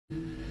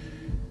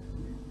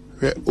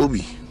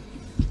Obi.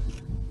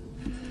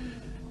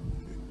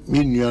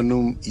 Me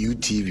knew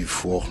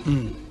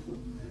UTV4.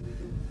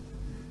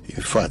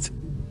 In fact,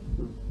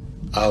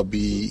 I'll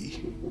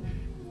be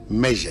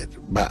measured,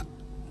 but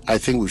I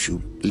think we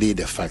should lay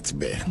the facts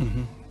bare.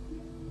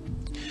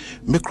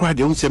 Me cry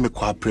don't say me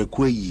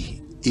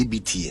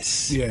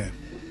ABTS. Yeah.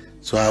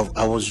 So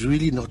I was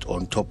really not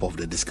on top of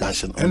the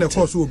discussion. And of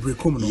course, we'll break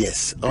home.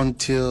 Yes,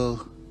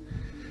 until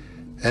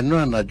and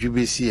no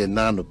JBC and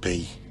Nano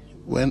Pay.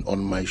 When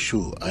on my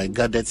show, I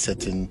gathered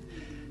certain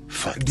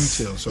facts.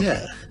 Details, okay.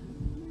 Yeah.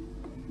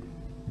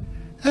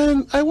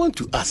 And I want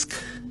to ask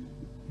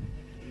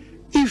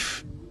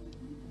if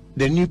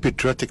the New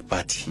Patriotic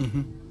Party,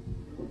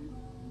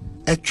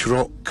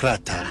 Etro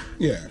Krata,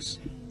 yes,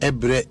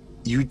 Ebre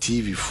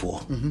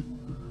UTV4,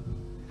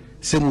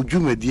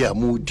 Semujume dia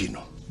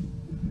Mudino,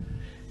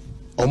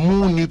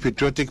 Omu New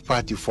Patriotic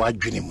Party for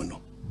Adwinimuno,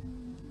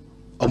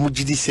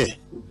 Omujidi se,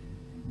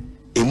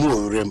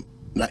 Emu Rem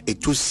na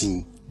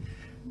Etusin.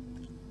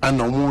 And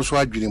almost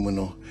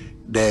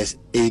there's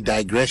a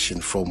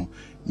digression from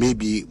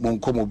maybe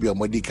Monkomo be a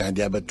Modica and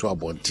the other two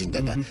about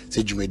that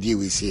said you may deal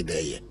with say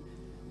there.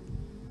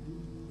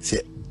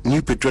 Say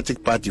New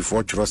Patriotic Party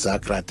for Chirosa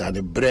Akrata and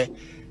the bre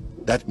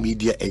that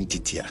media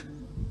entity.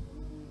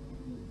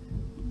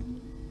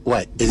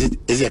 Why? Is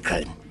it a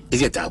crime?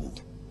 Is it a taboo?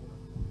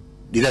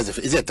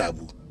 Is it a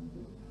taboo?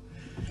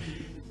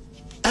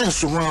 And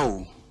so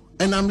wow,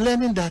 and I'm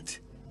learning that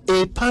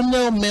a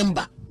panel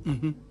member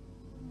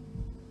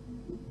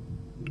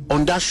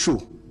on that show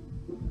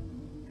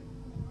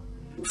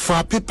for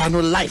a paper no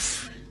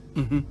life.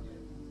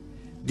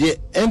 The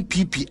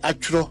MPP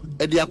actual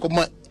the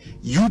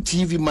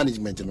UTV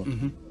management, you know,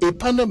 a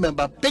panel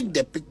member picked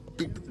the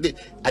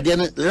at the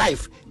end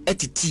life at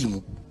the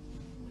team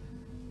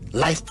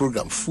live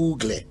program full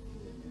glare.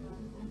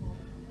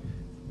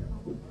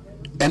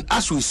 And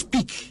as we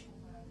speak,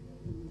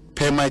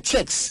 per my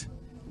checks,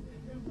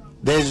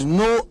 there is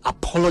no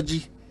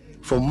apology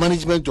from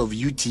management of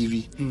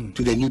UTV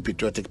to the New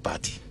Patriotic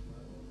Party.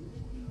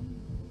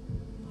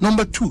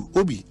 Number two,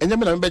 Obi, and then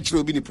remember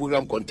Obi the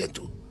program content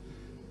too.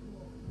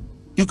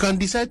 You can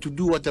decide to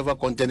do whatever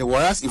content,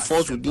 whereas it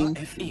falls within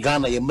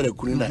Ghana,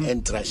 Yemere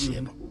and Trash.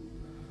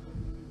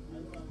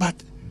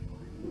 But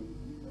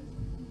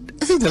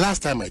I think the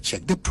last time I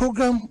checked, the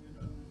program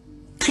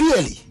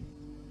clearly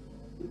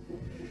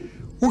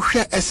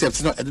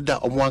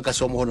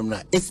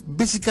it's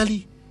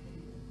basically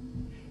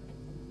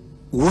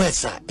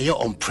words are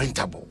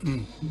unprintable.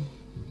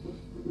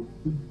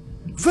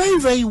 Very,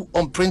 very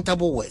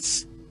unprintable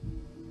words.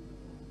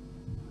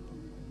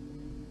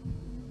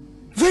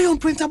 Very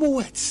unprintable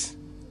words.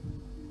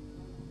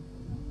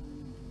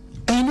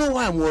 And you know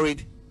why I'm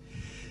worried?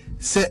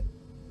 Say,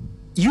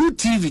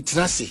 UTV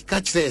Trasi,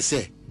 catch there,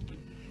 say,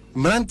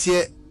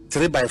 Mantia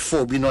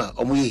 3x4, you know,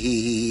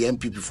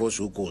 MPP4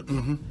 so called.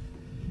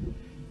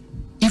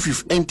 If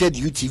you've entered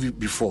UTV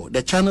before,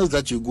 the channels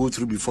that you go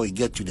through before you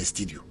get to the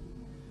studio,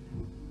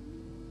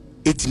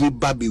 it may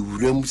baby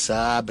room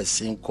sa be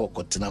sinko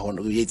kotina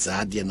hono yet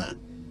adiana.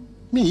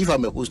 Me, if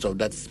I'm a host of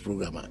that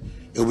program,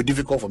 it will be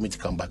difficult for me to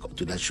come back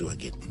to that show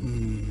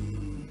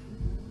again.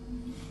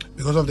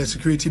 Because of the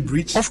security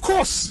breach? Of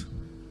course.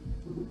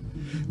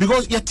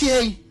 Because there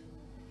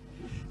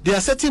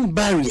are certain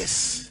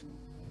barriers.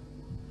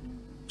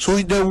 So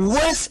the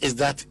worst is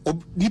that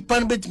but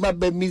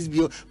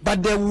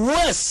the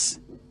worst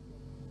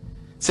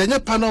senior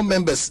panel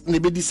members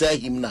maybe decide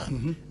him now.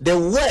 The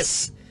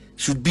worst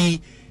should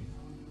be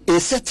a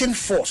certain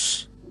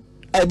force.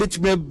 I bet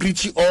me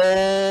breach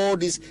all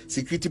these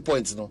security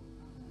points, no.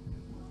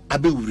 I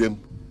be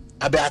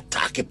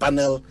attack a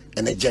panel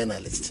and a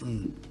journalist.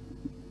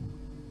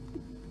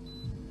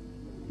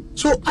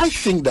 So I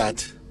think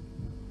that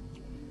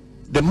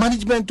the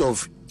management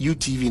of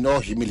UTV, in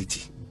all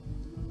humility,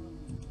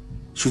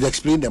 should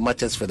explain the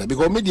matters further,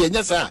 because media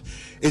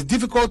it's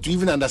difficult to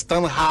even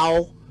understand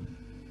how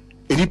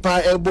it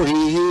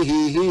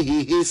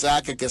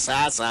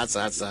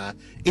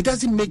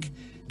doesn't make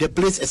the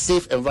place a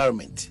safe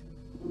environment.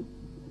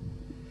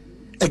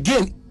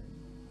 Again,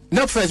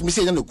 not first,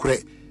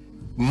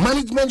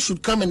 management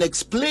should come and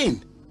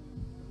explain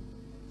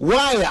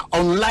why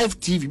on live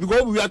TV,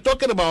 because we are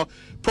talking about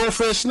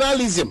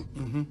professionalism,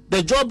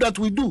 the job that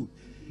we do.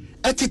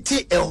 A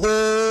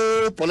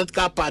whole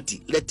political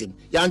party, let him.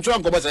 It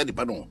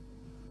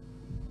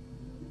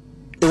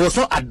was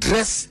not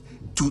addressed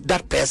to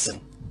that person,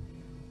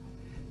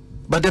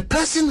 but the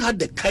person had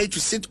the courage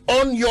to sit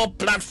on your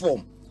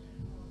platform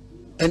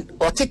and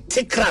or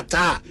take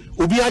rata.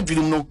 Obi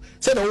adwunim no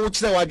said the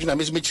watch na wadwuna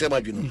me so me kire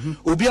wadwuno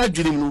obi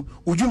adwunim no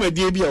udwuma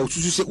die bia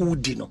osusu se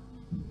udi no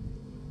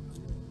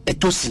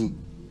etosin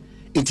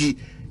enti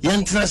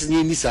yantra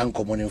se ni sa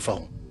nkomo ne mfa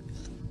ho.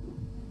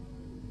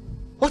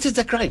 What is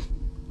the crime?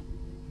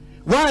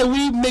 Why are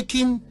we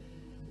making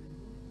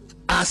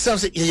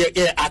ourselves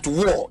at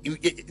war?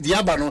 We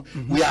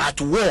are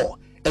at war,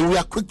 and we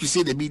are quick to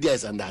say the media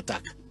is under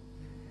attack.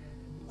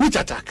 Which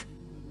attack?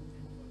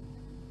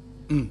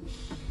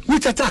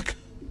 Which attack?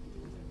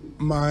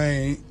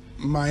 My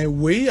my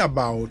way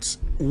about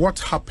what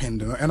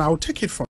happened, and I'll take it from